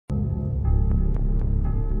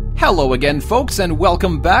Hello again, folks, and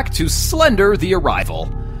welcome back to Slender the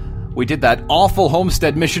Arrival. We did that awful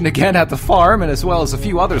homestead mission again at the farm, and as well as a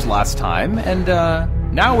few others last time, and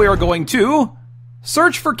now we are going to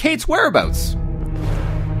search for Kate's whereabouts.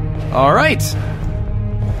 Alright.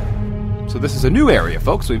 So this is a new area,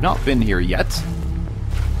 folks. We've not been here yet.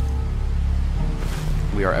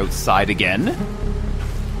 We are outside again.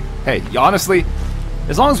 Hey, honestly,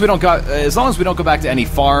 as long as we don't go back to any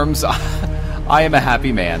farms, I am a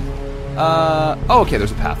happy man. Oh, okay,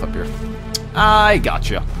 there's a path up here. I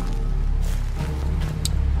gotcha.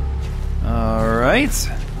 Alright.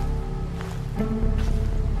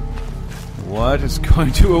 What is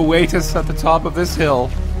going to await us at the top of this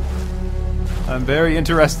hill? I'm very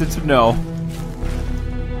interested to know.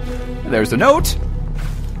 There's a note.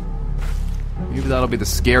 Maybe that'll be the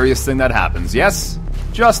scariest thing that happens. Yes,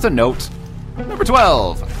 just a note. Number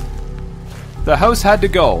 12. The house had to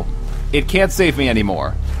go. It can't save me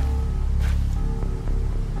anymore.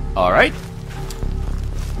 Alright.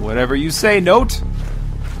 Whatever you say, note.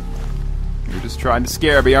 You're just trying to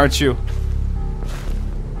scare me, aren't you?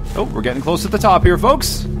 Oh, we're getting close to the top here,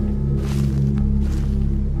 folks.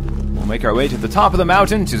 We'll make our way to the top of the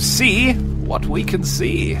mountain to see what we can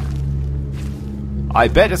see. I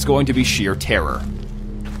bet it's going to be sheer terror.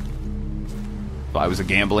 If I was a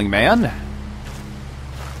gambling man...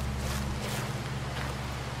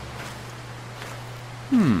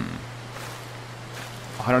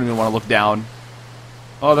 I don't even want to look down.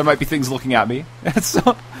 Oh, there might be things looking at me. It's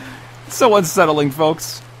so unsettling,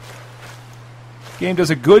 folks. Game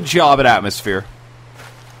does a good job at atmosphere.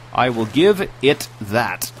 I will give it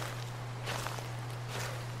that.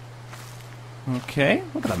 Okay,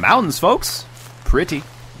 look at the mountains, folks. Pretty.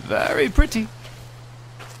 Very pretty.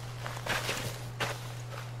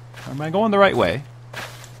 Am I going the right way?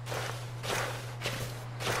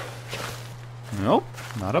 Nope,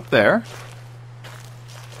 not up there.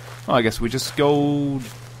 Well, I guess we just go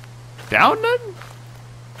down then?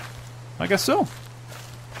 I guess so.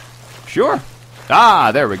 Sure.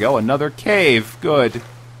 Ah, there we go. Another cave. Good.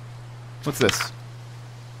 What's this?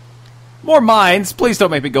 More mines. Please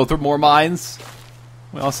don't make me go through more mines.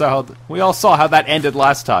 We all saw how that ended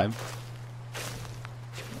last time.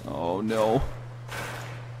 Oh, no.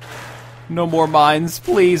 No more mines.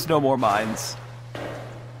 Please, no more mines.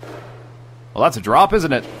 Well, that's a drop,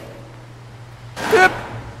 isn't it? Yep.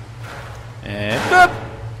 And up.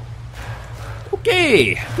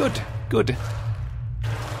 Okay, good.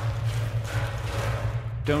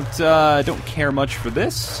 Don't care much for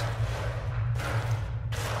this.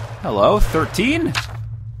 Hello, 13.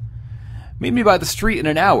 Meet me by the street in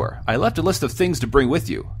an hour. I left a list of things to bring with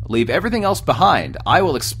you. Leave everything else behind. I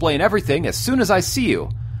will explain everything as soon as I see you.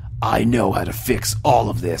 I know how to fix all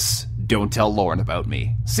of this. Don't tell Lauren about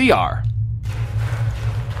me. CR.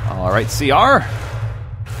 Alright, CR.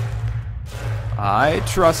 I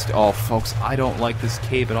trust... Oh, folks, I don't like this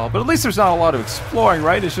cave at all. But at least there's not a lot of exploring,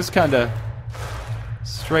 right? It's just kind of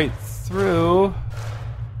straight through.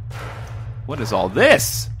 What is all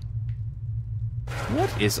this?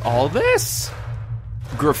 What is all this?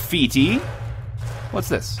 Graffiti? What's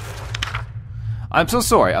this? I'm so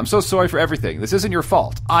sorry. I'm so sorry for everything. This isn't your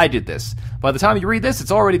fault. I did this. By the time you read this,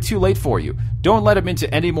 it's already too late for you. Don't let him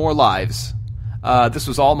into any more lives. This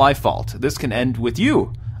was all my fault. This can end with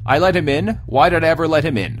you. I let him in. Why did I ever let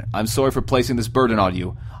him in? I'm sorry for placing this burden on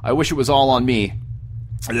you. I wish it was all on me.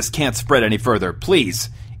 This can't spread any further. Please.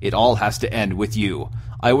 It all has to end with you.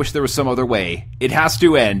 I wish there was some other way. It has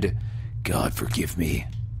to end. God forgive me.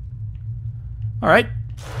 Alright.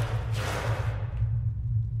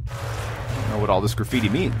 I don't know what all this graffiti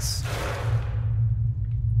means.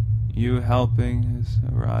 You helping his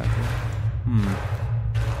arrival.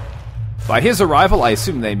 By his arrival, I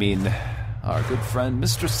assume they mean our good friend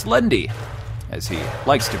Mr. Slendy, as he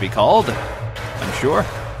likes to be called, I'm sure.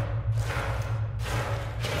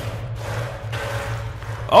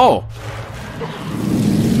 Oh!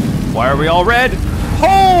 Why are we all red?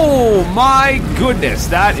 Oh my goodness,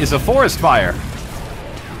 that is a forest fire.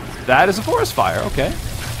 That is a forest fire, okay.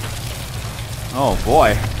 Oh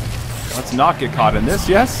boy. Let's not get caught in this,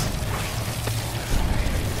 yes?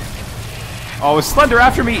 Oh, is Slender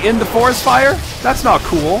after me in the forest fire? That's not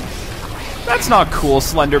cool. That's not cool,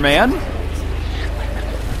 Slender Man. I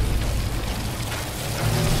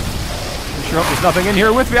sure hope there's nothing in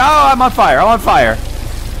here with me. Oh, I'm on fire. I'm on fire.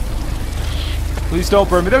 Please don't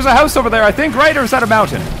burn me. There's a house over there, I think, right? Or is that a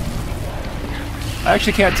mountain? I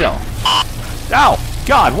actually can't tell. Ow!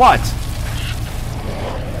 God, what?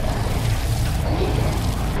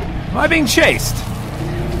 Am I being chased?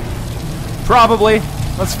 Probably.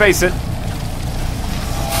 Let's face it.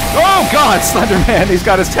 Oh God, Slender Man! He's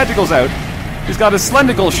got his tentacles out. He's got his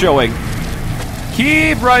slendicles showing.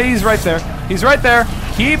 Keep right. He's right there. He's right there.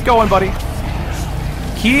 Keep going, buddy.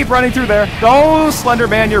 Keep running through there. No, Slender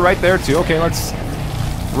Man, you're right there too. Okay, let's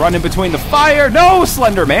run in between the fire. No,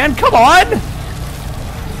 Slender Man, come on!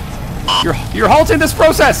 You're halting this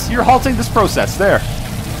process. You're halting this process. There.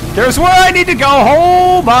 There's where I need to go.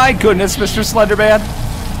 Oh my goodness, Mr. Slender Man.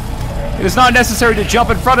 It is not necessary to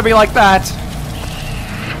jump in front of me like that.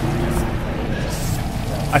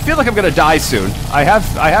 I feel like I'm gonna die soon. I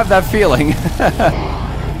have that feeling.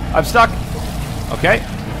 I'm stuck. Okay.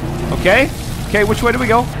 Okay. Okay, which way do we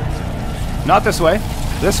go? Not this way.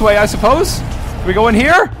 This way, I suppose? Do we go in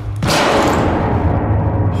here?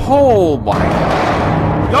 Oh my.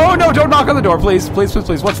 No, no, don't knock on the door, please. Please, please,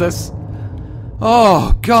 please. What's this?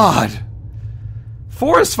 Oh, God.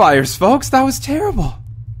 Forest fires, folks. That was terrible.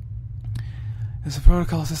 There's a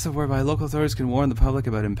protocol system whereby local authorities can warn the public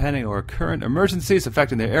about impending or current emergencies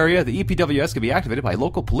affecting their area. The EPWS can be activated by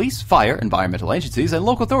local police, fire, environmental agencies, and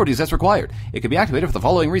local authorities as required. It can be activated for the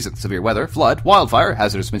following reasons: severe weather, flood, wildfire,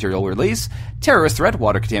 hazardous material release, terrorist threat,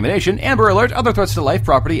 water contamination, Amber Alert, other threats to life,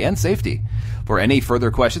 property, and safety. For any further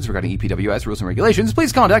questions regarding EPWS rules and regulations,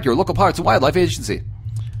 please contact your local Parks and Wildlife Agency.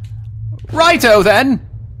 Righto, then!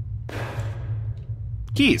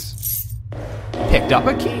 Keys. Picked up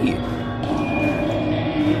a key.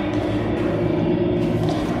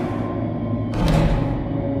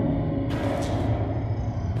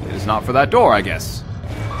 Not for that door, I guess.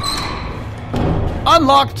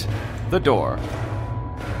 Unlocked the door.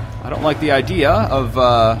 I don't like the idea of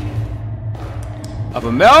a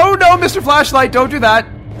no, Mr. Flashlight, don't do that.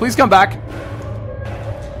 Please come back.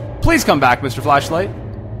 Please come back, Mr. Flashlight.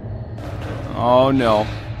 Oh no.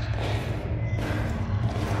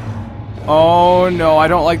 Oh no, I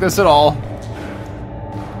don't like this at all.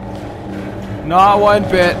 Not one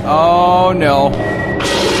bit. Oh no.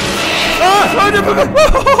 I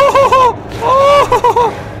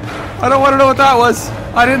don't want to know what that was.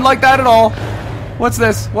 I didn't like that at all. What's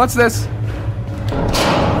this? What's this?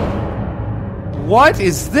 What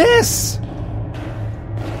is this?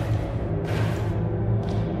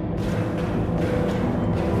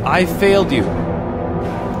 I failed you.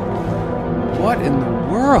 What in the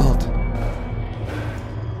world?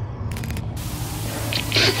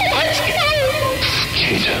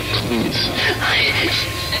 Kata, please.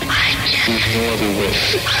 There's no other way.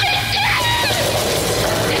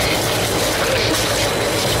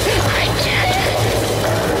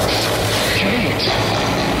 Kate.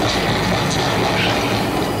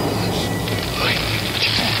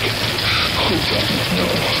 Oh God, no.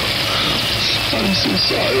 I'm so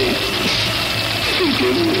sorry.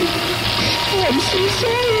 Forgive me. I'm so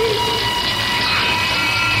sorry.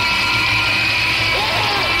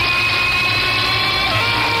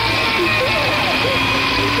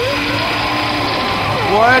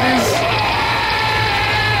 What is...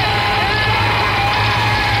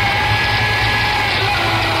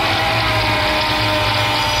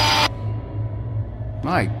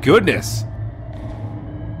 My goodness.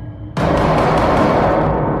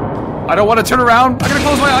 I don't want to turn around. I'm going to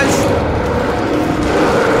close my eyes.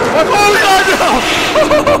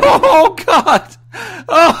 Oh God!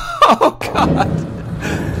 Oh God!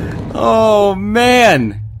 Oh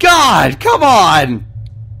man! God, come on!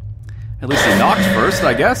 At least he knocked first,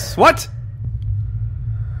 I guess. What?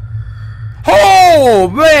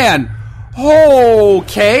 Oh man!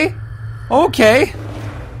 Okay. Okay.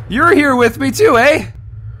 You're here with me too, eh?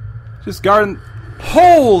 Just guarding...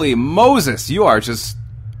 Holy Moses, you are just...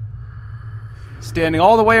 standing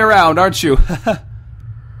all the way around, aren't you?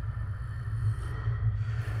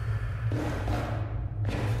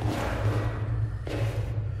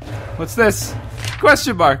 What's this?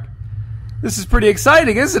 Question mark. This is pretty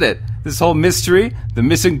exciting, isn't it? This whole mystery, the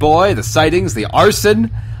missing boy, the sightings, the arson.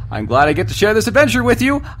 I'm glad I get to share this adventure with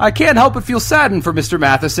you. I can't help but feel saddened for Mr.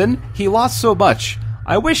 Matheson. He lost so much.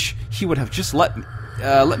 I wish he would have just let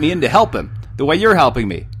me in to help him, the way you're helping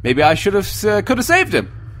me. Maybe I could have saved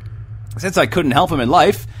him. Since I couldn't help him in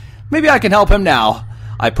life, maybe I can help him now.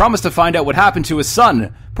 I promise to find out what happened to his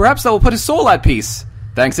son. Perhaps that will put his soul at peace.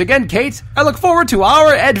 Thanks again, Kate. I look forward to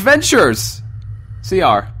our adventures.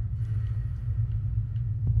 CR.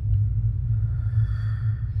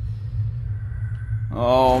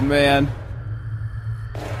 Oh, man.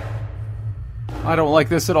 I don't like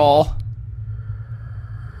this at all.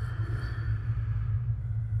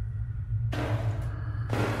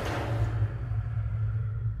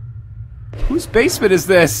 Whose basement is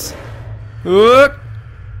this?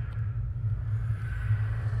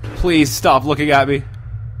 Please stop looking at me.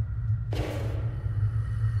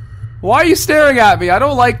 Why are you staring at me? I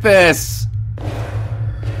don't like this.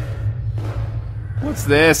 What's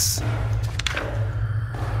this?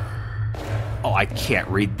 Oh, I can't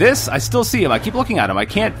read this. I still see him. I keep looking at him. I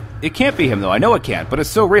can't... It can't be him, though. I know it can't, but it's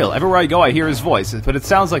so real. Everywhere I go, I hear his voice, but it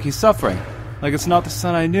sounds like he's suffering. Like it's not the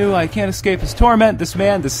son I knew. I can't escape his torment. This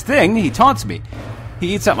man, this thing, he taunts me.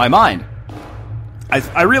 He eats at my mind.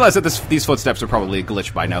 I realize that these footsteps are probably a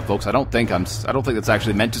glitch by now, folks. I don't think that's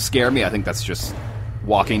actually meant to scare me. I think that's just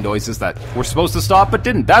walking noises that were supposed to stop, but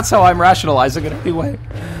didn't. That's how I'm rationalizing it anyway.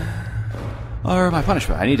 Or my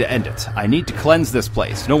punishment. I need to end it. I need to cleanse this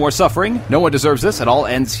place. No more suffering. No one deserves this. It all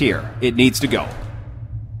ends here. It needs to go.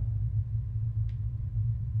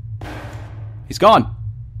 He's gone.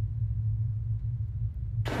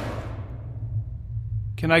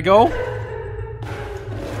 Can I go?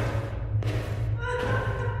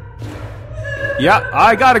 Yeah,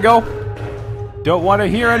 I gotta go. Don't want to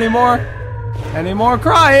hear any more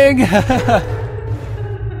crying.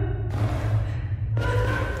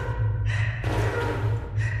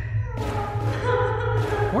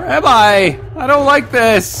 Where am I? I don't like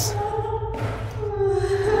this.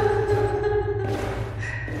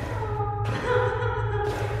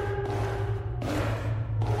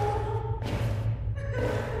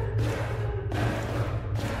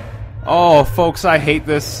 Oh, folks, I hate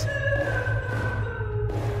this.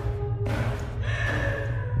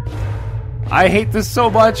 I hate this so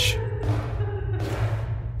much.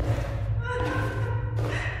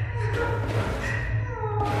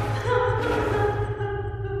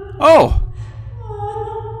 Oh!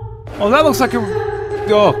 Oh, that looks like a...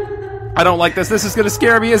 Oh, I don't like this. This is gonna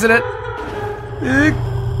scare me, isn't it? Hey,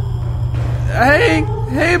 buddy!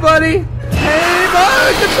 Hey, buddy!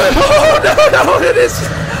 Oh, no, it is...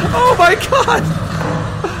 Oh, my God!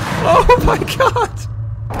 Oh, my God!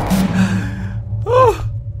 Oh.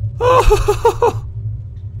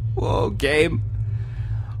 Whoa, game.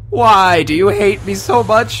 Why do you hate me so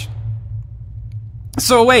much?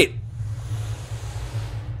 So wait.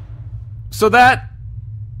 So that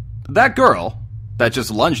girl that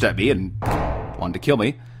just lunged at me and wanted to kill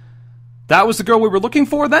me, that was the girl we were looking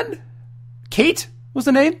for then? Kate was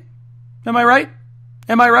the name? Am I right?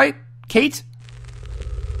 Kate?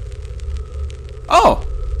 Oh.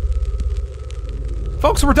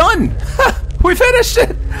 Folks, we're done. We finished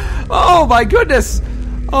it! Oh my goodness!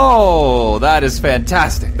 Oh, that is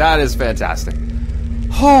fantastic. That is fantastic.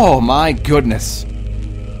 Oh my goodness.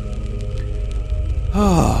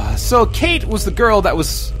 Oh, so Kate was the girl that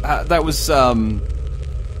was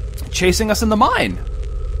chasing us in the mine.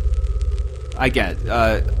 I get,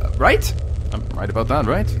 right? I'm right about that,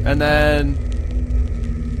 right? And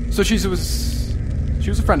then, so she was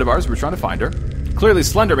a friend of ours. We were trying to find her. Clearly,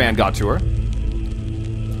 Slender Man got to her.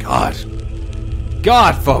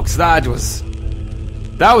 God, folks, that was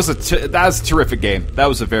a terrific game. That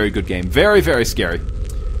was a very good game. Very, very scary.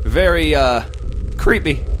 Very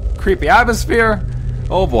creepy atmosphere.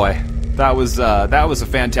 Oh boy, that was a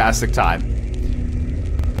fantastic time.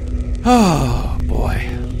 Oh boy,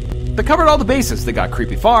 they covered all the bases. They got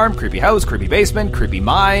creepy farm, creepy house, creepy basement, creepy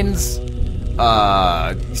mines,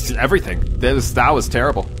 everything. That was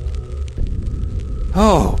terrible.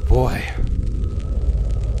 Oh boy,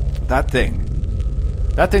 that thing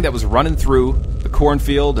that was running through the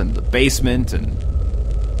cornfield and the basement and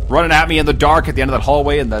running at me in the dark at the end of that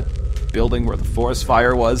hallway in that building where the forest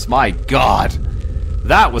fire was. My God,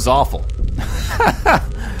 that was awful.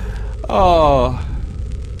 Oh,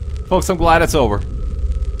 folks, I'm glad it's over.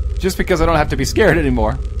 Just because I don't have to be scared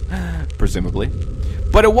anymore, presumably.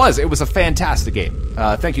 But it was a fantastic game.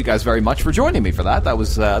 Thank you guys very much for joining me for that. That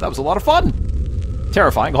was a lot of fun.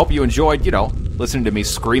 Terrifying. I hope you enjoyed, listening to me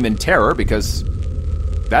scream in terror, because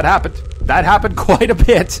that happened. That happened quite a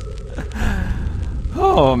bit.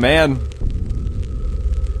 Oh, man.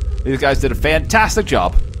 These guys did a fantastic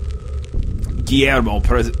job. Guillermo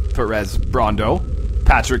Perez Brondo,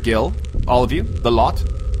 Patrick Gill, all of you, the lot.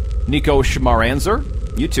 Nico Schmaranzer,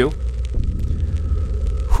 you too.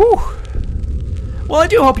 Whew. Well, I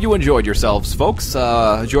do hope you enjoyed yourselves, folks,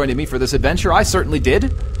 joining me for this adventure. I certainly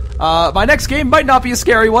did. My next game might not be a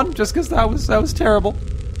scary one, just because that was terrible.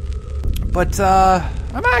 But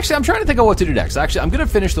I'm trying to think of what to do next. Actually, I'm going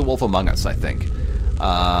to finish The Wolf Among Us, I think,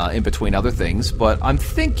 in between other things. But I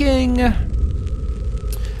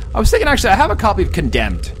was thinking, actually, I have a copy of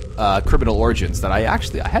Condemned, Criminal Origins, that I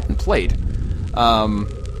hadn't played.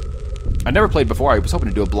 I never played before. I was hoping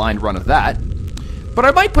to do a blind run of that. But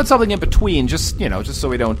I might put something in between, just so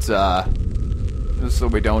we don't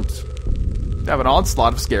have an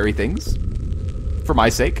onslaught of scary things, for my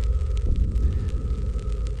sake.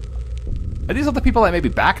 Are these other people that maybe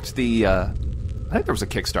backed the I think there was a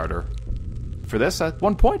Kickstarter for this at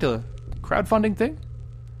one point, a crowdfunding thing.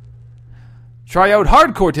 Try out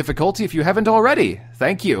hardcore difficulty if you haven't already.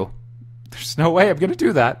 Thank you. There's no way I'm going to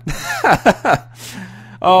do that.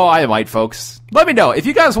 Oh, I might, folks. Let me know. If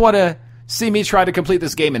you guys want to see me try to complete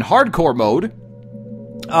this game in hardcore mode,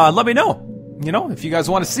 let me know. You know, if you guys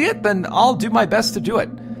want to see it, then I'll do my best to do it.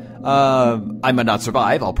 I might not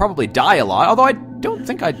survive. I'll probably die a lot, although I don't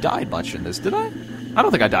think I died much in this, did I? I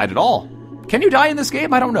don't think I died at all. Can you die in this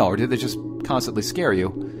game? I don't know. Or did they just constantly scare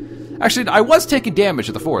you? Actually, I was taking damage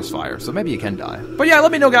at the forest fire, so maybe you can die. But yeah,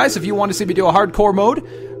 let me know, guys, if you want to see me do a hardcore mode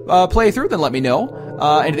playthrough, then let me know.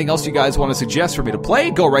 Anything else you guys want to suggest for me to play,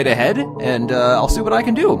 go right ahead, and I'll see what I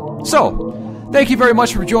can do. So, thank you very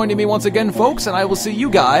much for joining me once again, folks, and I will see you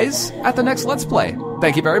guys at the next Let's Play.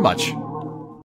 Thank you very much.